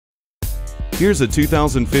Here's a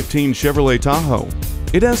 2015 Chevrolet Tahoe.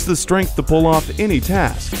 It has the strength to pull off any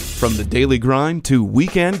task, from the daily grind to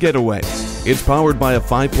weekend getaways. It's powered by a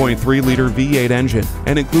 5.3-liter V8 engine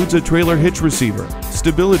and includes a trailer hitch receiver,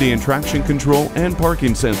 stability and traction control, and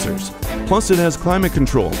parking sensors. Plus, it has climate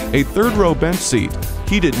control, a third-row bench seat,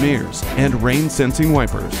 heated mirrors, and rain-sensing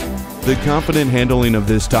wipers. The confident handling of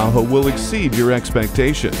this Tahoe will exceed your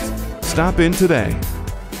expectations. Stop in today.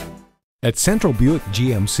 At Central Buick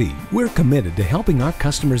GMC, we're committed to helping our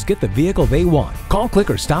customers get the vehicle they want. Call,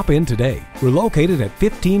 click, or stop in today. We're located at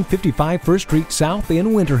 1555 First Street South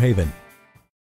in Winter Haven.